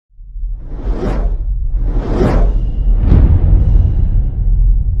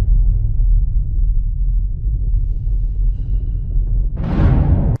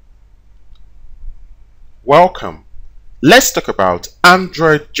Welcome. Let's talk about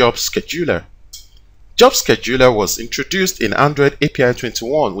Android Job Scheduler. Job Scheduler was introduced in Android API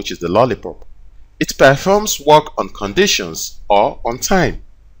 21, which is the Lollipop. It performs work on conditions or on time.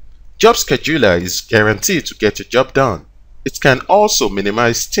 Job Scheduler is guaranteed to get your job done. It can also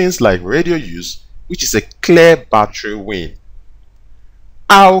minimize things like radio use, which is a clear battery win.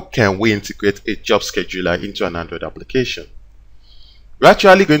 How can we integrate a job scheduler into an Android application? We're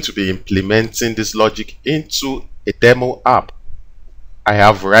actually going to be implementing this logic into a demo app I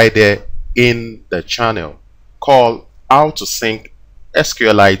have right there in the channel called How to Sync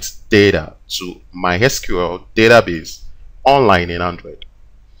SQLITE Data to MySQL Database Online in Android.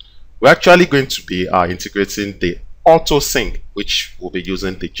 We're actually going to be integrating the auto sync, which we'll be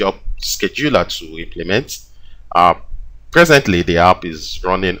using the job scheduler to implement. Presently, the app is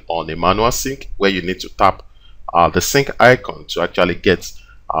running on a manual sync where you need to tap the sync icon to actually get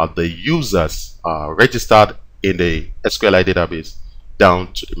the users registered in the SQLITE database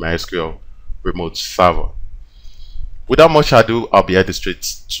down to the MySQL remote server. Without much ado, I'll be heading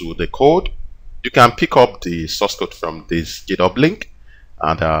straight to the code. You can pick up the source code from this GitHub link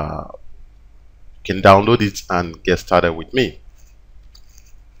and you can download it and get started with me.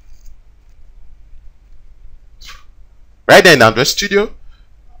 Right there in Android Studio,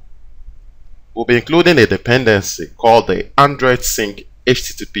 we'll be including a dependency called the Android Sync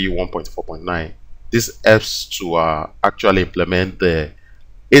HTTP 1.4.9. This helps to actually implement the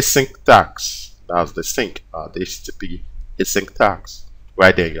async tags. That's the sync, the HTTP async tags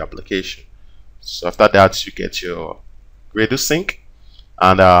right there in your application. So after that, you get your Gradle sync,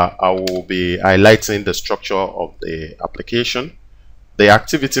 and I will be highlighting the structure of the application. The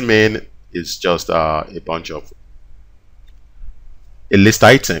activity main is just a bunch of a list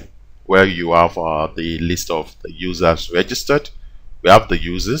item where you have the list of the users registered. We have the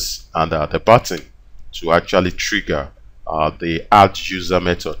users and the button to actually trigger the add user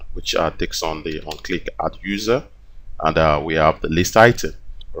method, which takes on the on-click add user, and we have the list item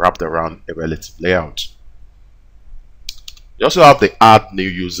wrapped around a relative layout. You also have the add new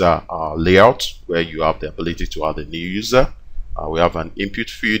user layout where you have the ability to add a new user. We have an input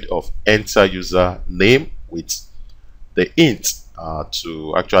field of enter user name with the int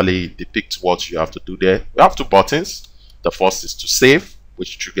to actually depict what you have to do there. We have two buttons. The first is to save,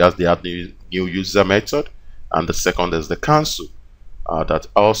 which triggers the add new user method, and the second is the cancel that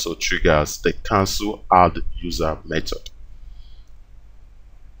also triggers the cancel add user method.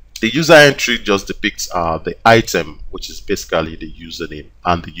 The user entry just depicts the item, which is basically the username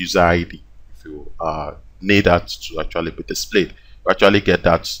and the user ID. If you need that to actually be displayed, you actually get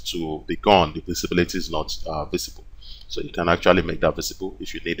that to be gone. The visibility is not visible. So you can actually make that visible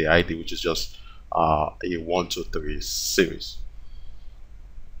if you need the ID, which is just a 1, 2, 3 series.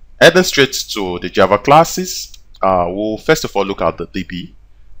 Heading straight to the Java classes, we'll first of all look at the DB.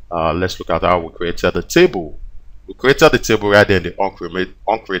 Let's look at how we created the table. We created the table right there in the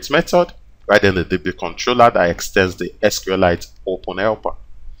onCreate method, right there in the DB controller that extends the SQLITE open helper.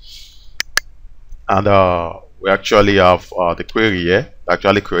 And we actually have the query here that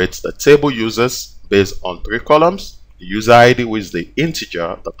actually creates the table users based on 3 columns. The user ID, which is the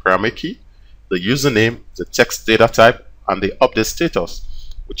integer, the primary key, the username, the text data type, and the update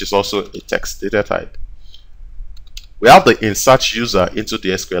status, which is also a text data type. We have the insert user into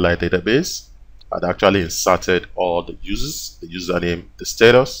the SQLITE database and actually inserted all the users, the username, the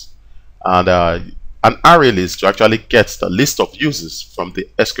status, and an array list to actually get the list of users from the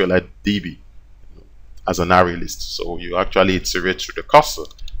SQLITE DB as an array list. So you actually iterate through the cursor.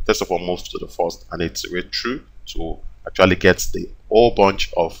 First of all, move to the first and iterate through to actually get the whole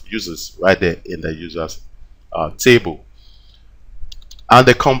bunch of users right there in the users table. And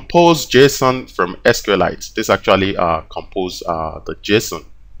the compose JSON from SQLITE, this actually compose the JSON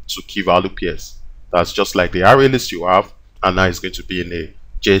to key value pairs. That's just like the array list you have, and now it's going to be in a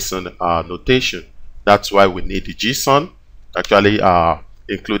JSON notation. That's why we need the JSON. Actually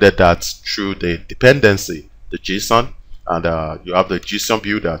included that through the dependency, the JSON, and you have the JSON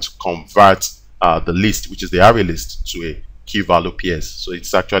builder to convert the list, which is the array list, to a key value pairs. So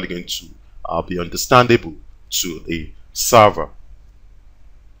it's actually going to be understandable to the server.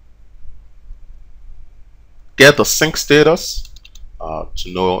 Get the sync status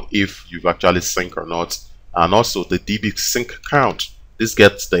to know if you've actually synced or not, and also the DB sync count. This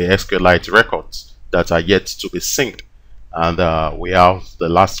gets the SQLITE records that are yet to be synced. And we have the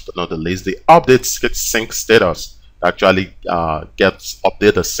last but not the least, the update sync status. Actually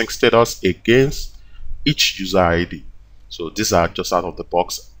update the sync status against each user ID. So these are just out of the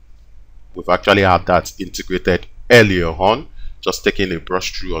box. We've actually had that integrated earlier on, just taking a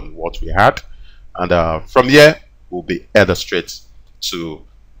brush through on what we had. And from here we'll be headed straight to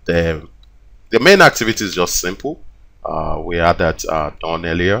the main activity. Is just simple. We had that done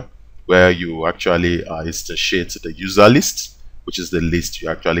earlier, where you actually instantiate the user list, which is the list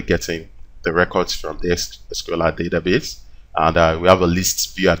you're actually getting the records from the SQLITE database. And we have a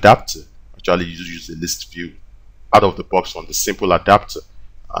list view adapter. Actually, you use the list view out of the box from the simple adapter,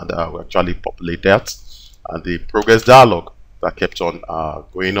 and we actually populate that. And the progress dialog that kept on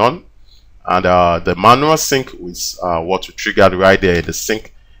going on, and the manual sync was what we triggered right there in the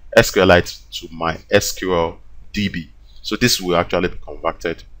sync SQLITE to MySQL DB. So this will actually be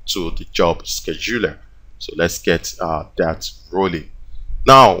converted to the job scheduler. So let's get that rolling.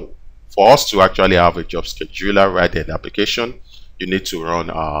 Now, for us to actually have a job scheduler right there in the application, you need to run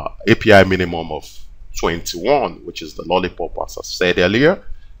API minimum of 21, which is the Lollipop, as I said earlier.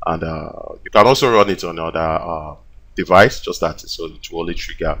 And you can also run it on another device, just that so it will only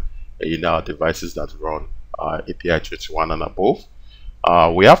trigger in devices that run API 21 and above.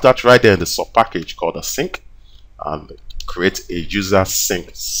 We have that right there in the sub package called a sync, and create a user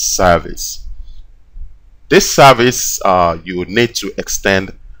sync service. This service, you need to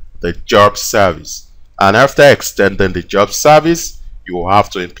extend the job service, and after extending the job service, you will have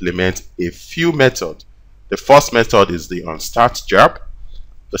to implement a few methods. The first method is the onStart job.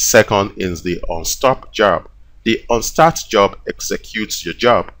 The second is the onStop job. The onStart job executes your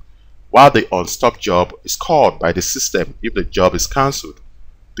job, while the onStop job is called by the system if the job is cancelled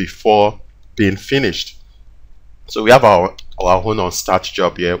before being finished. So we have our own onStart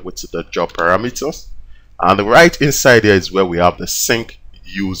job here with the job parameters, and right inside here is where we have the sync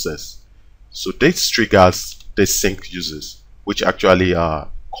users. So this triggers the sync users, which actually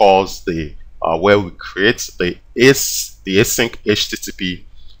calls the where we create the async HTTP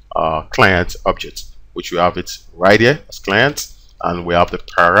client object, which we have it right here as client, and we have the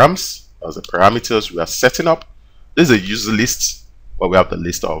params as the parameters we are setting up. This is a user list where we have the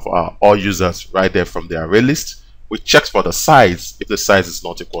list of all users right there from the array list. We check for the size. If the size is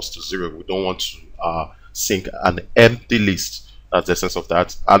not equals to 0, we don't want to sync an empty list. That's the sense of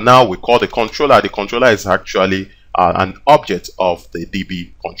that. And now we call the controller. The controller is actually an object of the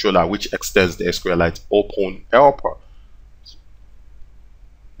DB controller, which extends the SQLITE open helper.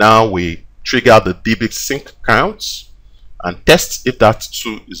 Now we trigger the DB sync count and test if that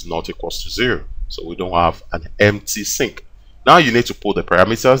 2 is not equals to 0. So we don't have an empty sync. Now you need to pull the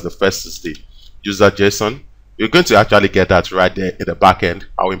parameters. The first is the user JSON. You're going to actually get that right there in the backend.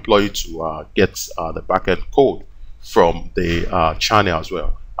 I'll employ you to get the backend code from the channel as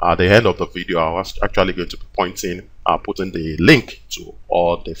well. At the end of the video, I was actually going to be putting the link to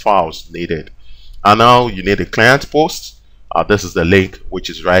all the files needed. And now you need a client post. This is the link which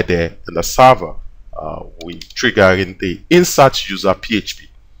is right there in the server. We trigger in the insert user PHP.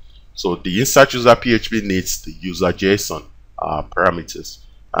 So the insert user PHP needs the user JSON parameters,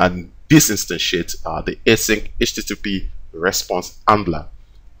 and this instantiates the async HTTP response handler.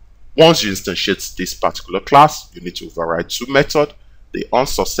 Once you instantiate this particular class, you need to override two methods: the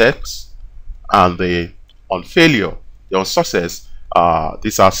onSuccess and the onFailure. The onSuccess,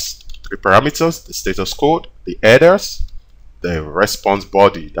 these are three parameters: the status code, the headers, the response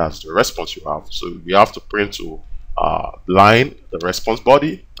body. That's the response you have. So we have to print to line the response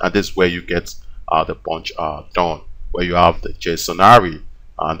body, and this is where you get the bunch done, where you have the JSON array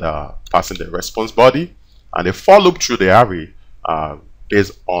and passing the response body, and a for loop through the array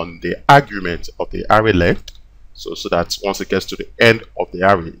based on the argument of the array length. So that once it gets to the end of the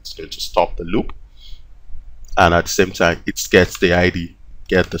array, it's going to stop the loop, and at the same time it gets the ID,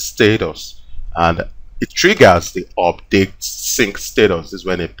 get the status, and it triggers the update sync status. This is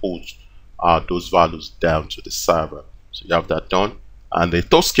when it pulls those values down to the server. So you have that done, and the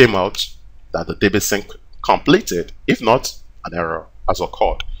toast came out that the DB sync completed. If not, an error has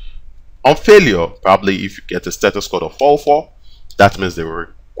occurred. On failure, probably if you get a status code of 404, that means the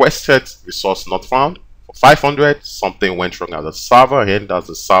requested resource not found. For 500, something went wrong at the server end. That's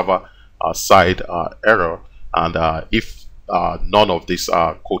the server side error. And if none of this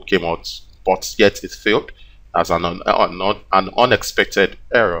code came out, but yet it failed, as an unexpected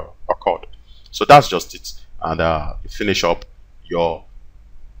error occurred. So that's just it. And you finish up your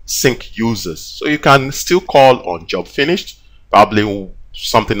sync users. So you can still call on job finished. Probably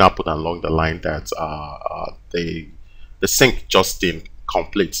something happened along the line that the sync just didn't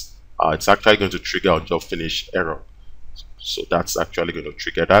complete. It's actually going to trigger on job finish error. So that's actually going to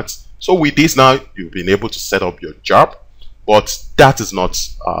trigger that. So with this now, you've been able to set up your job, but that is not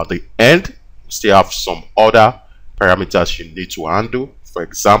the end. You still have some other parameters you need to handle. For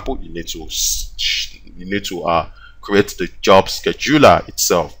example, you need to create the job scheduler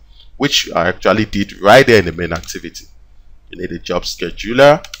itself, which I actually did right there in the main activity. You need a job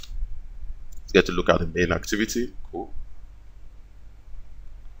scheduler. Let's get to look at the main activity. Cool.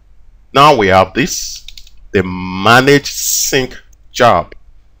 Now we have this, the manage sync job.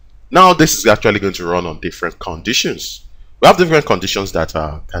 Now this is actually going to run on different conditions. We have different conditions that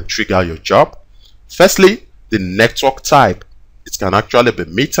can trigger your job. Firstly, the network type. It can actually be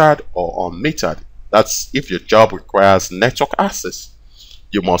metered or unmetered. That's if your job requires network access.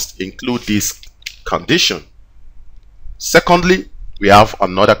 You must include this condition. Secondly, we have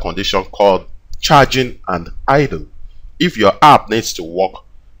another condition called charging and idle. If your app needs to work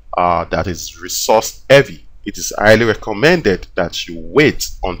that is resource heavy, it is highly recommended that you wait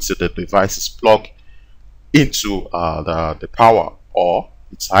until the device is plugged into the power or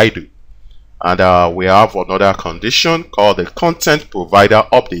it's idle. And we have another condition called the content provider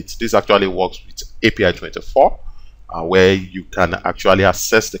update. This actually works with API 24, where you can actually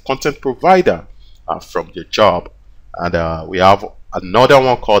access the content provider from your job. And we have another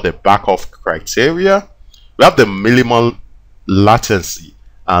one called the backoff criteria. We have the minimal latency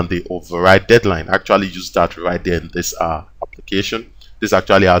and the override deadline. I actually use that right there in this application. This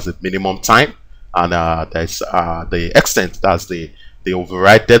actually has a minimum time, and there's the extent, that's the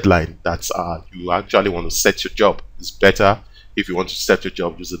override deadline that you actually want to set your job. It's better if you want to set your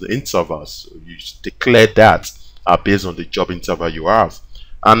job using the intervals. So you declare that based on the job interval you have.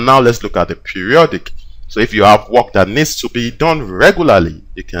 And now let's look at the periodic. So if you have work that needs to be done regularly,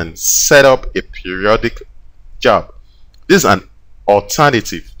 you can set up a periodic job. This is an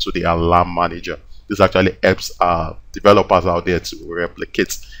alternative to the alarm manager. This actually helps developers out there to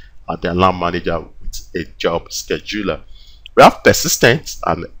replicate the alarm manager with a job scheduler. We have persistent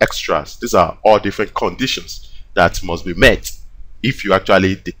and extras. These are all different conditions that must be met if you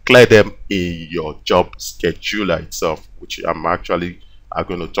actually declare them in your job scheduler itself, which I'm actually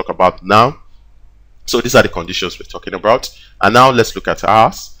going to talk about now. So these are the conditions we're talking about. And now let's look at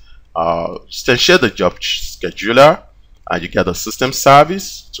ours. Just ensure the job scheduler, and you get a system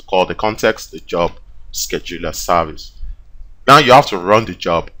service to call the context the job scheduler service. Now you have to run the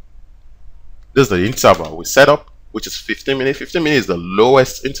job. This is the interval we set up, which is 15 minutes. 15 minutes is the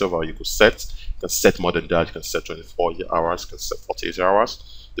lowest interval you could set. You can set more than that. You can set 24 hours, you can set 48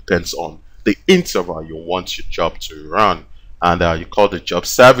 hours. Depends on the interval you want your job to run. And you call the job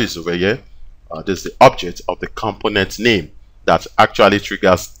service over here. This is the object of the component name that actually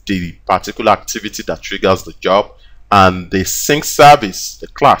triggers the particular activity that triggers the job, and the sync service, the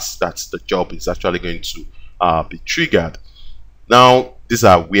class that the job is actually going to be triggered. Now, these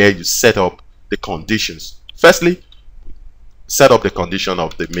are where you set up the conditions. Firstly, set up the condition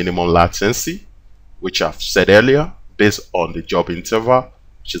of the minimum latency, which I've said earlier, based on the job interval,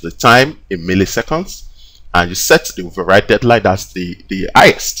 which is the time in milliseconds, and you set the override deadline. That's the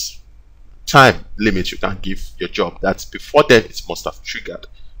highest time limit you can give your job. That's before then it must have triggered.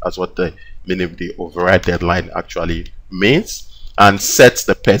 That's what the meaning the override deadline actually means. And set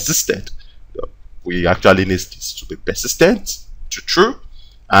the persistent. We actually need this to be persistent to true.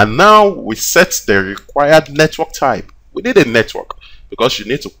 And now we set the required network type. We need a network because you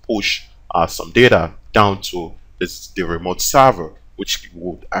need to push some data down to the remote server, which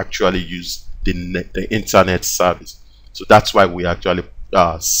would actually use the internet service. So that's why we actually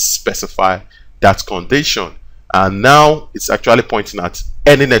specify that condition. And now it's actually pointing at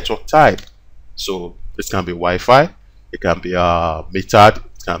any network type. So this can be Wi-Fi, it can be metered,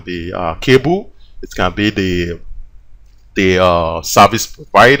 it can be cable, it can be the service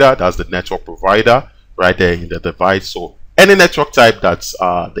provider, that's the network provider right there in the device. So any network type that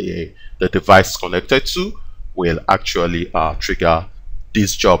the device is connected to will actually trigger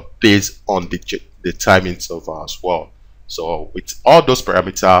this job based on the time interval as well. So with all those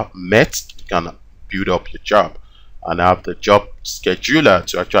parameters met, you can build up your job and have the job scheduler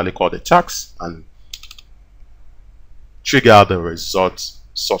to actually call the task and trigger the result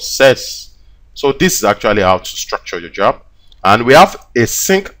success. So this is actually how to structure your job. And we have a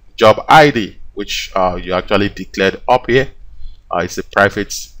sync job ID, which you actually declared up here. It's a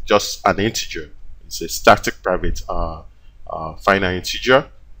private, just an integer. It's a static private final integer,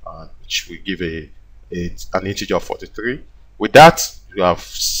 which we give an integer of 43. With that, you have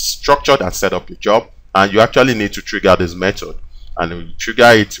structured and set up your job, and you actually need to trigger this method, and you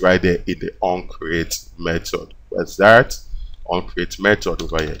trigger it right there in the onCreate method. Where's that? onCreate method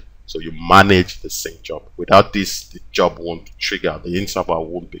over here. So you manage the sync job. Without this, the job won't trigger, the interval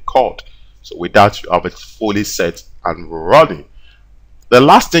won't be called. So with that, you have it fully set and running. The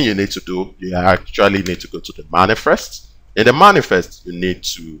last thing you need to do, you actually need to go to the manifest. In the manifest, you need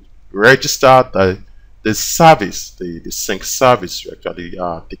to register the service, the sync service you actually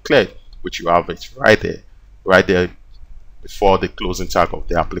declared, which you have it right there before the closing tag of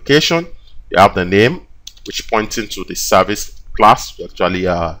the application. You have the name, which pointing to the service class you actually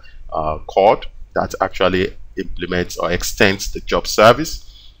called that actually implements or extends the job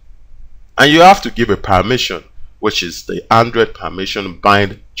service. And you have to give a permission, which is the Android permission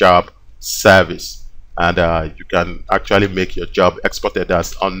bind job service. And you can actually make your job exported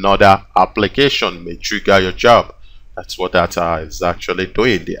as another application may trigger your job. That's what that is actually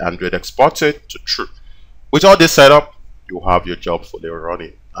doing, the Android exported to true. With all this setup, you have your job fully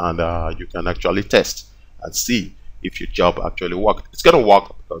running, and you can actually test and see if your job actually worked. It's going to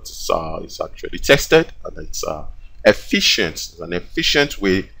work because it's actually tested, and it's efficient. It's an efficient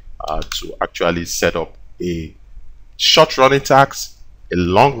way to actually set up a short running task, a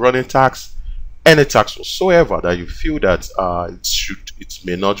long running task, any task whatsoever that you feel that it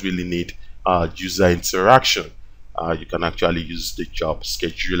may not really need user interaction. You can actually use the job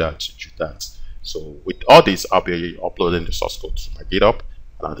scheduler to do that. So with all this, I'll be uploading the source code to my GitHub,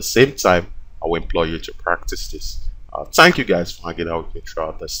 and at the same time, I will employ you to practice this. Thank you guys for hanging out with me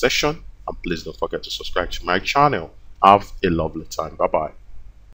throughout this session, and please don't forget to subscribe to my channel. Have a lovely time. Bye bye.